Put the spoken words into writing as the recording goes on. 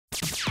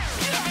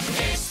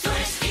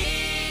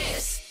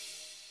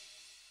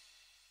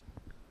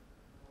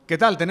¿Qué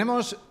tal?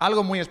 Tenemos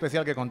algo muy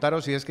especial que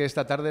contaros y es que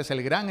esta tarde es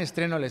el gran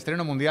estreno, el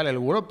estreno mundial, el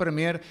World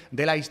Premiere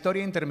de La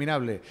Historia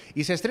Interminable.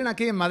 Y se estrena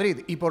aquí en Madrid.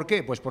 ¿Y por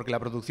qué? Pues porque la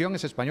producción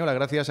es española,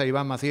 gracias a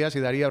Iván Macías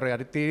y Darío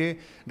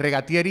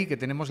Regatieri, que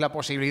tenemos la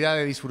posibilidad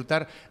de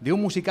disfrutar de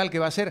un musical que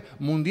va a ser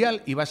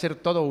mundial y va a ser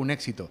todo un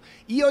éxito.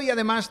 Y hoy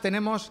además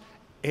tenemos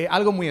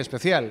algo muy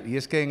especial, y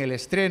es que en el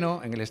estreno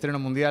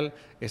mundial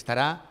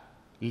estará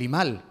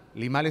Limahl.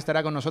 Limahl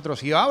estará con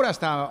nosotros y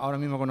está ahora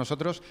mismo con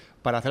nosotros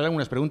para hacerle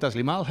algunas preguntas.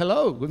 Limahl,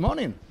 hello, good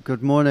morning.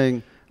 Good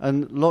morning.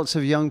 And lots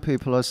of young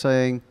people are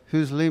saying,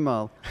 who's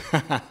Limahl?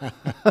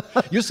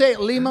 You say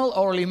Limahl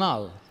or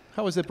Limahl?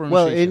 How is the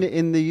pronunciation? Well,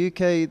 in the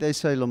UK they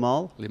say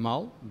Limahl.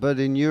 Limahl? But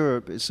in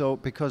Europe, it's all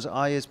because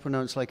I is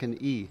pronounced like an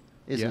E,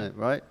 isn't it,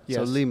 right? Yes.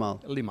 So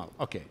Limahl. Limahl,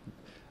 okay.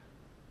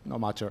 No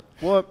matter.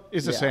 What?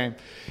 It's the same.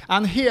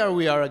 And here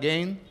we are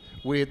again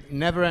with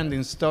Never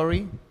Ending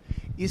Story.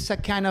 It's a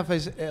kind of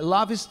a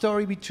love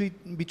story between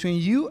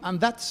you and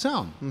that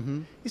song.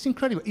 Mm-hmm. It's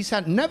incredible. It's a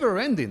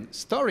never-ending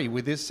story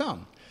with this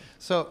song.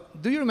 So,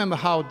 do you remember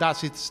how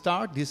does it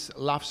start, this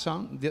love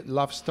song, the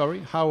love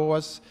story? How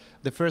was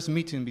the first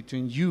meeting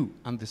between you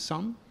and the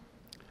song?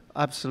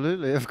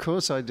 Absolutely, of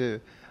course I do.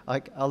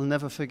 I'll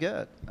never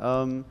forget.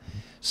 My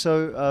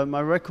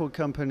record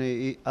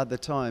company at the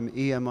time,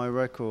 EMI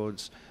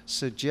Records,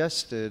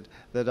 suggested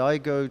that I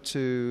go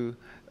to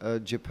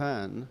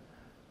Japan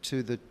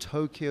to the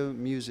Tokyo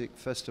Music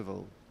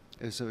Festival.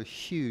 It was a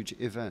huge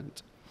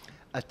event.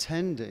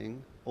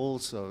 Attending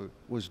also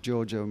was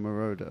Giorgio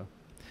Moroder.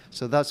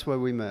 So that's where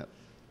we met.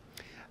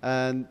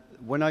 And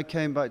when I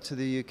came back to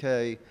the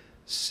UK,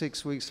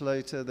 6 weeks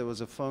later, there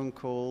was a phone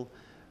call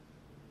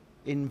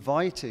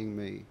inviting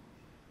me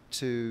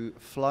to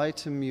fly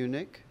to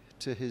Munich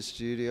to his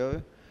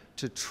studio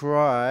to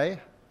try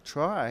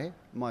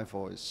my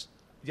voice.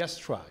 Just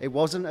try. It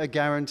wasn't a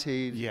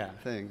guaranteed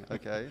thing,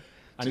 okay?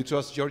 And it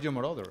was Giorgio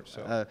Moroder.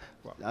 So.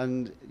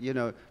 And, you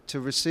know, to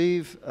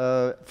receive,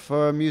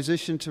 for a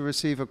musician to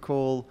receive a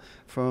call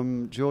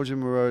from Giorgio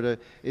Moroder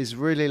is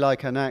really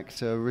like an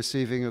actor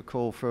receiving a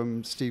call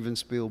from Steven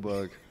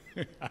Spielberg.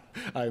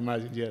 I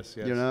imagine, yes.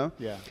 You know?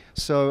 Yeah.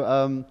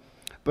 So,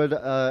 but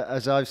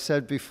as I've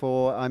said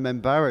before, I'm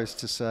embarrassed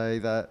to say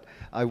that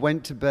I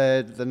went to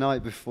bed the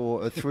night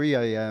before at 3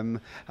 a.m.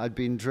 I'd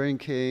been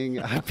drinking,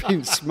 I'd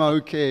been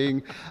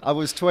smoking. I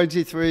was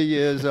 23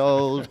 years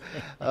old,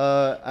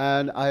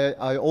 and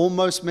I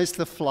almost missed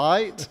the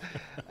flight.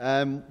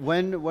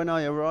 When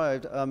I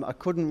arrived, I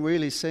couldn't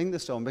really sing the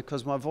song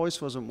because my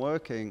voice wasn't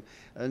working.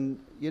 And,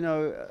 you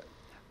know,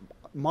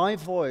 my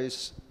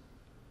voice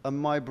and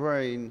my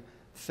brain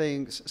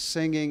thinks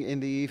singing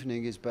in the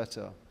evening is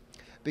better.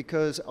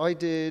 Because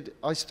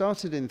I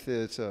started in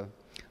theatre.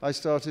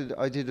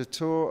 I did a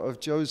tour of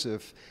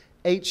Joseph,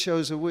 8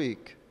 shows a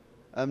week,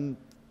 and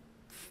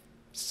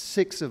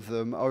 6 of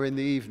them are in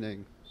the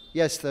evening.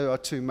 Yes, there are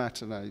 2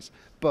 matinees,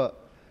 but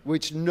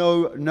which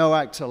no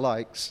actor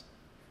likes.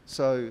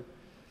 So,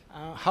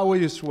 how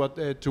was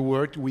it to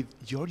work with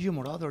Giorgio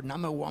Moroder,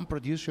 #1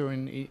 producer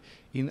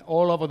in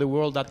all over the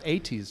world at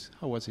 80s?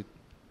 How was it?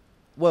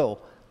 Well,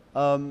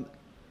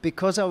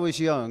 because I was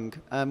young,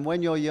 and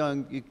when you're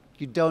young,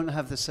 you don't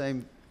have the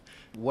same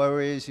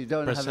worries, you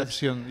don't have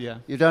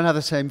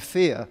the same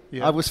fear.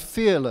 Yeah. I was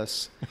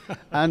fearless.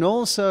 And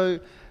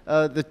also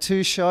the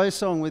Too Shy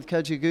song with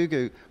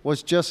Kajagoogoo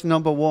was just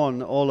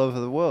 #1 all over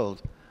the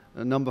world,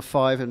 and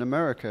 #5 in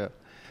America.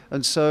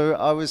 And so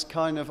I was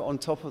kind of on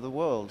top of the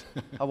world.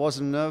 I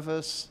wasn't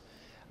nervous.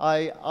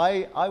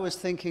 I was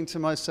thinking to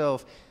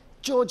myself,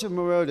 Giorgio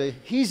Moroder,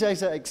 he's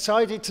as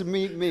excited to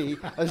meet me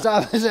as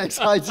I was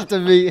excited to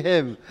meet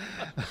him.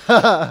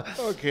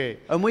 Okay.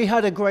 And we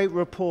had a great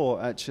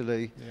rapport,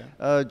 actually.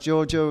 Yeah.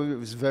 Giorgio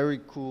was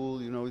very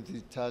cool, you know, with the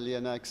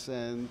Italian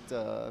accent,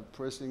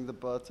 pressing the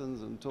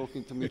buttons and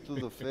talking to me through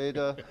the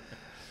fader.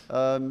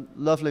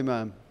 Lovely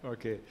man.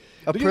 Okay.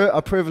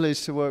 A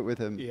privilege to work with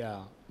him.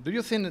 Yeah. Do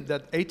you think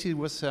that 80s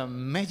was a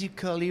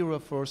magical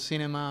era for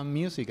cinema and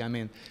music? I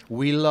mean,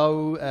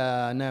 Willow,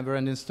 Never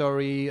Ending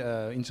Story,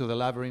 Into the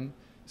Labyrinth.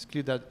 It's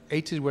clear that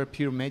 80s were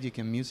pure magic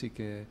in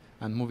music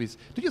and movies.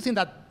 Do you think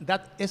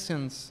that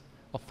essence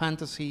of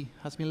fantasy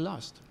has been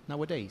lost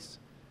nowadays?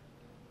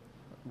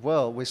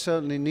 Well, we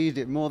certainly need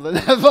it more than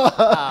ever.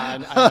 I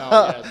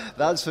know, yes.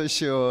 That's for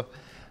sure.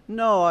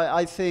 No,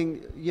 I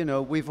think, you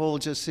know, we've all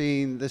just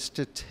seen the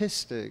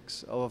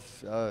statistics of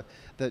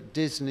that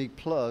Disney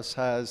Plus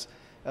has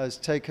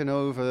taken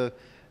over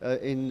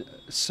in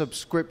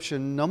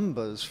subscription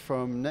numbers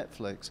from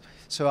Netflix.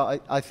 So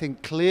I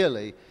think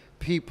clearly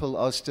people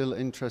are still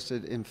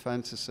interested in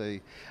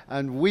fantasy.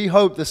 And we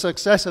hope the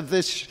success of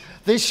this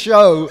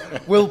show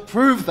will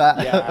prove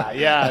that.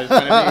 Yeah,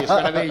 it's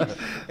going to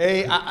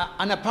be.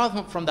 And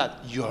apart from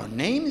that, your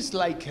name is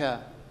like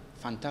a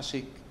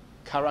fantastic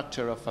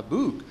character of a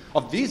book,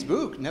 of this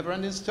book, Never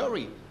Ending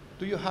Story.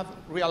 Do you have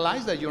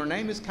realized that your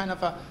name is kind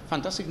of a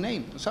fantastic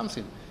name or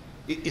something?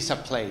 It's a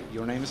play.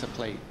 Your name is a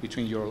play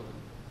between your...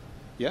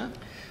 Yeah?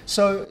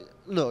 So,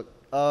 look,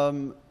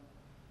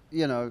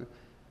 you know,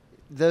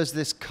 there's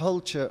this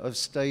culture of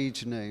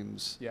stage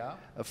names Yeah.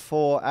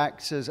 for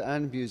actors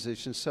and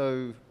musicians.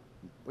 So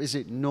is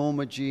it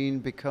Norma Jean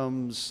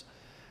becomes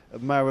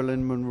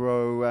Marilyn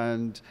Monroe,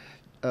 and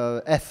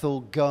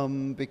Ethel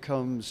Gum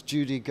becomes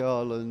Judy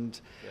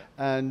Garland,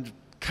 and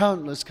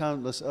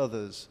countless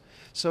others.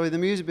 So in the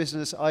music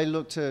business, I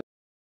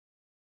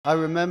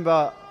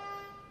remember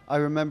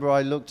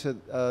I looked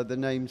at the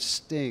name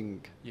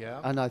Sting,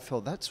 and I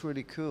thought, that's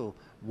really cool.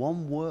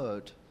 One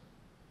word,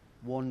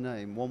 one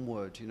name, one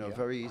word,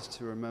 very easy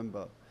to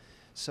remember.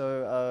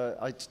 So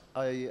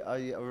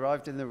I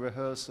arrived in the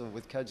rehearsal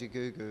with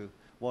Kajagoogoo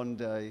one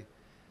day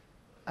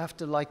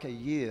after like a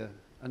year,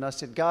 and I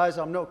said, guys,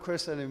 I'm not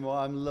Chris anymore,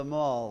 I'm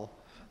Limahl.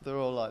 They're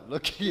all like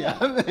looking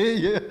at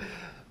me.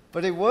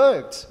 But it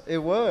worked. It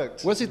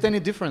worked. Was it any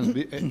different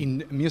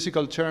in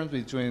musical terms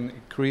between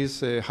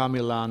Chris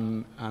Hamill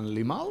and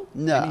Limahl?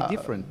 No. Any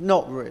different?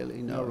 Not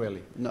really, no. Not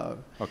really? No.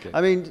 Okay. I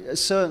mean,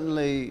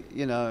 certainly,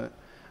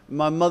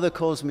 my mother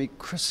calls me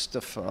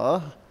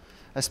Christopher,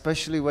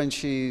 especially when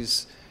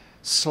she's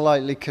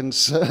slightly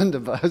concerned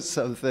about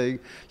something.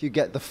 You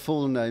get the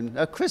full name.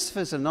 Now,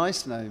 Christopher's a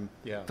nice name.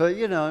 Yeah. But,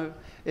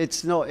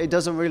 it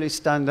doesn't really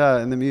stand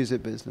out in the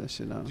music business,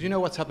 Do you know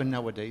what's happened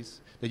nowadays?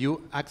 That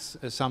you ask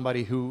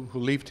somebody who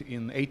lived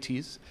in the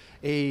 80s,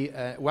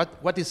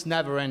 what is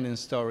Never-Ending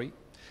Story?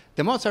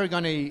 The most are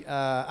going to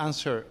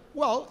answer,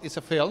 well, it's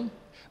a film.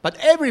 But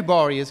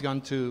everybody is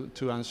going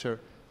to answer,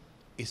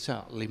 it's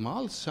a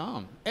Limahl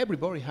song.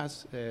 Everybody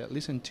has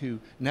listened to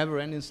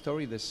Never-Ending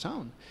Story, the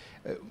song.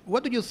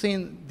 What do you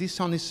think this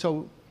song is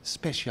so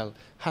special,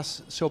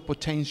 has so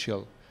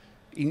potential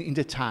in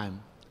the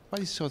time?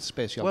 What is so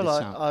special? Well, this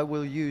song? I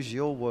will use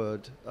your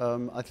word.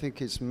 I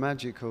think it's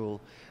magical.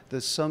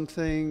 There's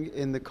something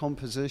in the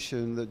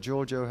composition that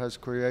Giorgio has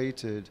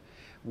created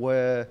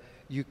where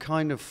you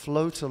kind of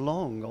float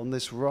along on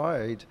this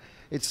ride.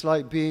 It's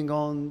like being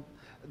on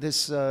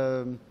this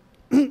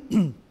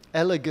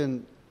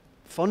elegant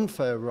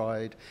funfair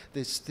ride,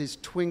 this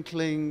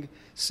twinkling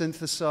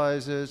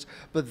synthesizers,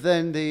 but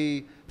then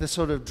the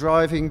sort of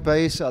driving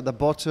bass at the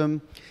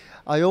bottom.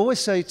 I always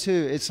say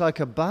too, it's like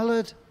a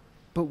ballad,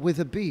 but with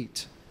a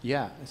beat.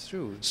 Yeah, it's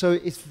true. So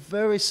it's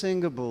very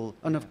singable,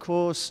 and of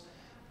course,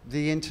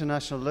 the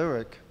international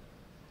lyric.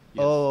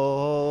 Yes.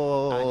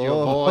 Oh, and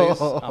your voice,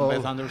 and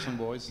Beth Anderson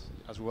voice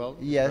as well.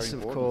 Yes,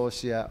 of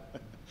course, yeah.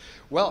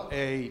 Well,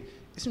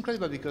 it's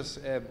incredible because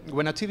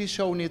when a TV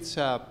show needs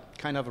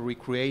kind of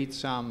recreate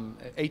some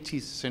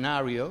 80s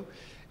scenario,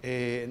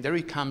 there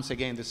it comes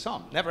again the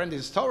song,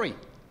 Never-Ending Story,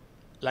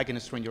 like in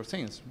Stranger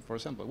Things, for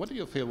example. What do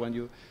you feel when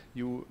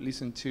you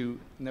listen to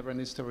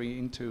Never-Ending Story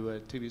into a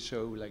TV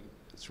show like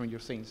Stranger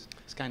Things?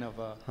 It's kind of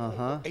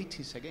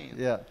 80s again.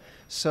 Yeah.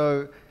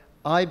 So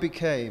I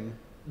became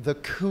the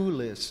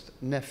coolest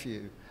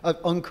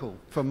uncle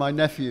from my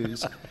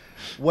nephews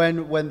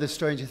when the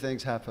Stranger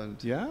Things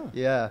happened. Yeah.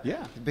 Yeah.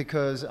 Yeah.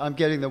 Because I'm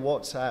getting the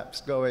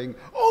WhatsApps going,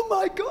 oh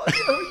my God,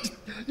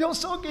 your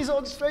song is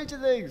on Stranger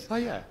Things. Oh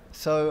yeah.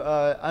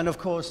 So, and of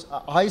course,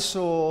 I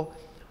saw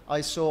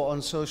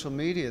on social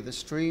media the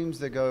streams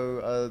that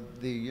go,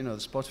 the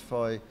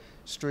Spotify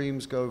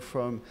streams go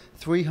from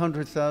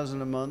 300,000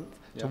 a month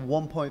to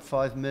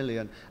 1.5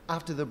 million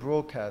after the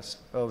broadcast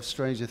of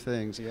Stranger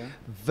Things. Yeah.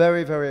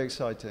 Very, very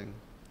exciting.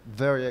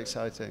 Very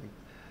exciting.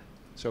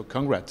 So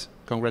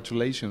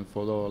congratulations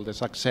for all the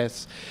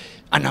success.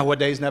 And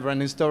nowadays,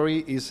 Never-Ending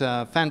Story is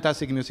a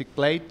fantastic music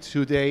play.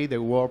 Today, the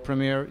world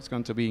premiere is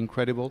going to be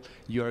incredible.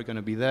 You are going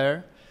to be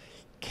there.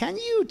 Can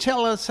you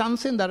tell us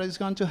something that is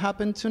going to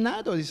happen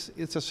tonight, or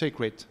it's a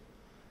secret?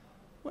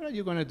 What are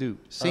you going to do?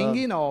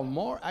 Singing or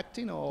more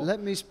acting? Or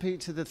let me speak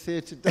to the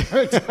theatre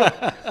director.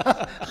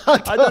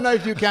 I don't know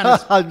if you can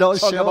I'm not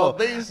talk sure about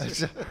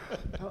this.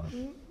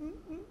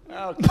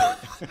 Okay.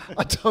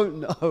 I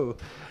don't know.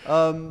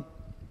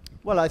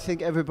 Well, I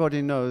think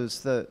everybody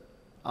knows that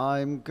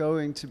I'm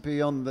going to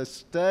be on the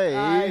stage.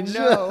 I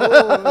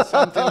know,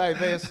 something like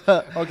this.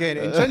 Okay,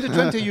 in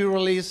 2020 you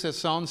released a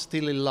song,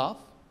 Still in Love.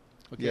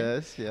 Okay.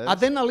 Yes, yes. And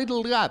then a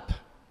little gap.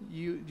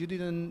 You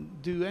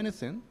didn't do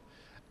anything.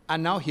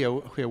 And now here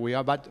we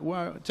are. But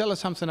tell us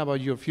something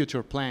about your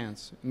future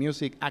plans,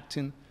 music,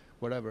 acting,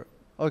 whatever.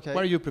 Okay.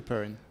 What are you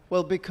preparing?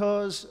 Well,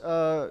 because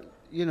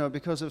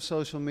of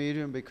social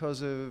media and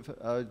because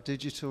of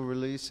digital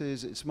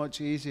releases, it's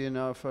much easier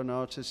now for an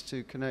artist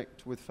to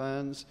connect with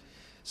fans.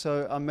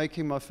 So I'm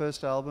making my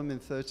first album in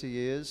 30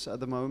 years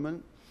at the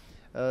moment.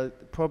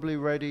 Probably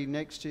ready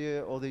next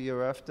year or the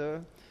year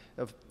after.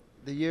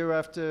 The year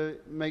after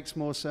makes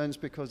more sense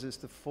because it's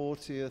the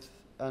 40th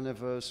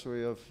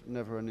anniversary of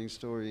Never-Ending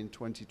Story in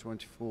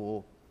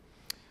 2024.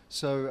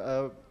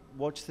 So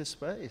watch this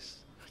space.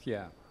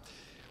 Yeah.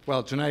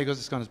 Well, tonight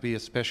is going to be a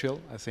special.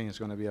 I think it's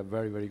going to be a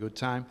very, very good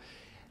time.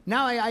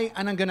 Now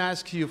I'm going to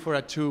ask you for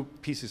two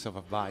pieces of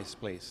advice,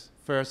 please.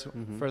 First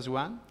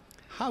one,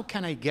 how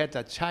can I get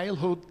a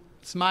childhood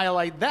smile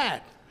like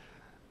that?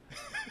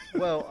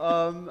 Well,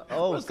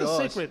 What's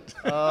the secret?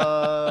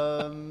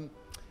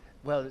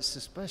 Well, it's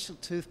a special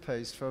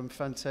toothpaste from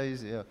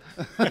Fantasia.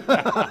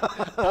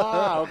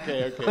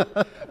 Okay.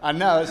 And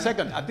now,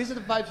 second, a piece of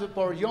advice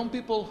for young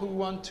people who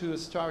want to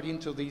start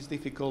into this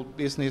difficult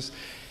business,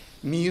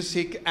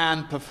 music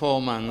and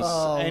performance.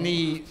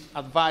 Any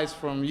advice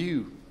from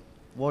you?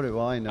 What do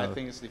I know? I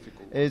think it's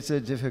difficult. It's a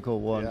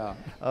difficult one. Yeah.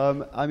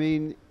 I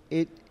mean,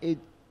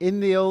 in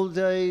the old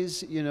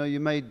days, you know, you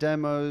made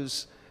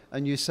demos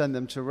and you sent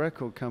them to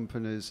record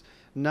companies.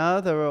 Now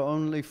there are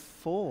only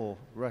 4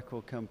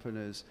 record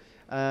companies,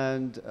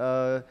 and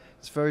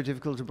it's very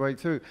difficult to break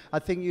through. I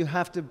think you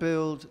have to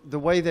build, the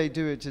way they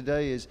do it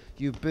today is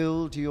you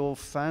build your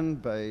fan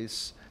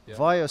base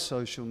via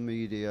social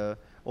media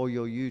or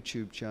your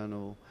YouTube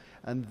channel,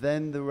 and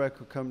then the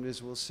record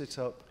companies will sit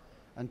up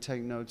and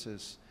take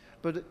notice.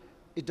 But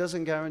it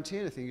doesn't guarantee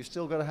anything. You've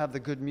still got to have the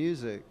good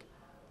music.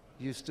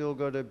 You've still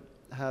got to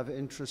have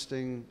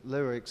interesting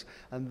lyrics.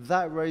 And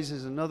that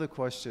raises another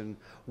question.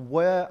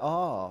 Where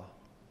are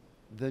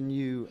the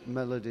new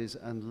melodies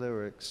and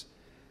lyrics?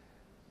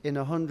 In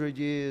 100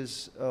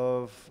 years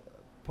of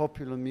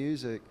popular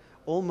music,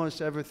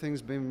 almost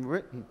everything's been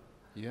written.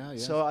 Yeah.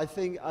 So I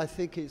think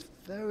it's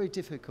very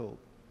difficult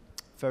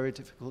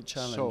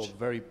challenge. So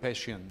very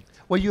patient.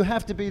 Well, you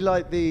have to be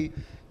like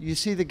you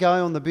see the guy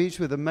on the beach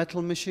with a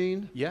metal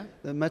machine? Yeah.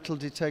 The metal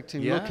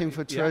detecting, looking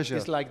for treasure. Yeah,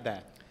 it's like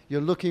that. You're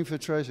looking for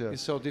treasure.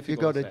 It's so difficult. You've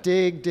got to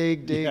dig.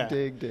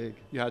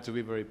 You have to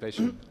be very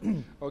patient.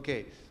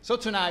 Okay, so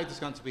tonight is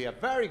going to be a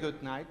very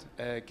good night.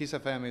 Kiss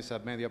FM is a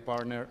media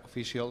partner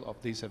official of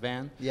this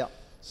event. Yeah.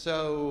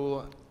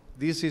 So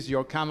this is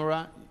your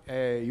camera.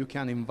 You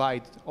can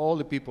invite all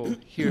the people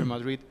here in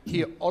Madrid,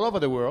 here all over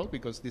the world,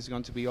 because this is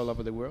going to be all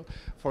over the world,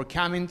 for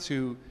coming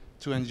to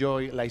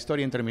enjoy La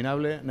Historia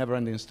Interminable,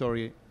 Never-Ending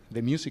Story,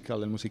 the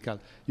musical, El Musical.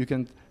 You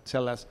can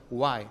tell us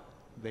why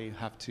they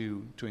have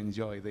to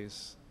enjoy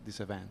this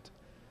event.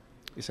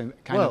 It's a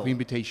kind of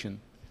invitation.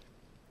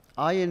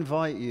 I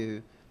invite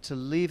you to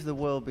leave the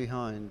world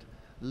behind,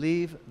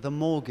 leave the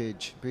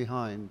mortgage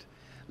behind,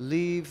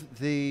 leave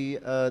the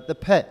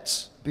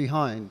pets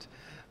behind,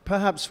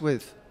 perhaps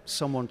with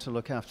someone to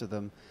look after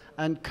them,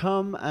 and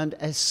come and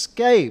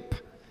escape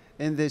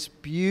in this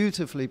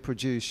beautifully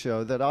produced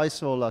show that I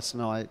saw last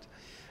night.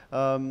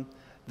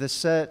 The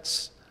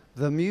sets,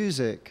 the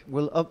music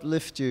will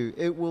uplift you.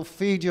 It will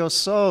feed your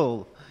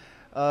soul.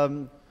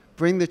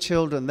 Bring the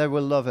children, they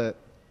will love it.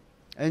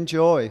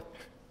 Enjoy.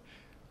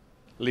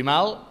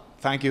 Limahl,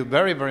 thank you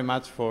very, very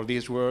much for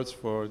these words,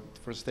 for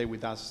stay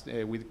with us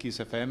with Kiss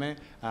FM,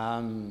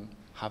 and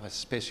have a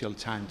special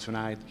time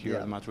tonight here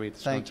in Madrid.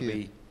 It's Thank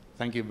you.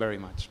 Thank you very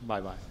much.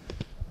 Bye bye.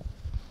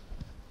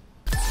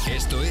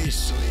 Esto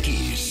es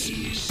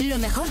Kiss. Lo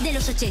mejor de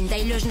los 80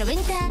 y los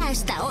 90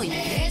 hasta hoy.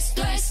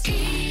 Esto es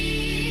Kiss.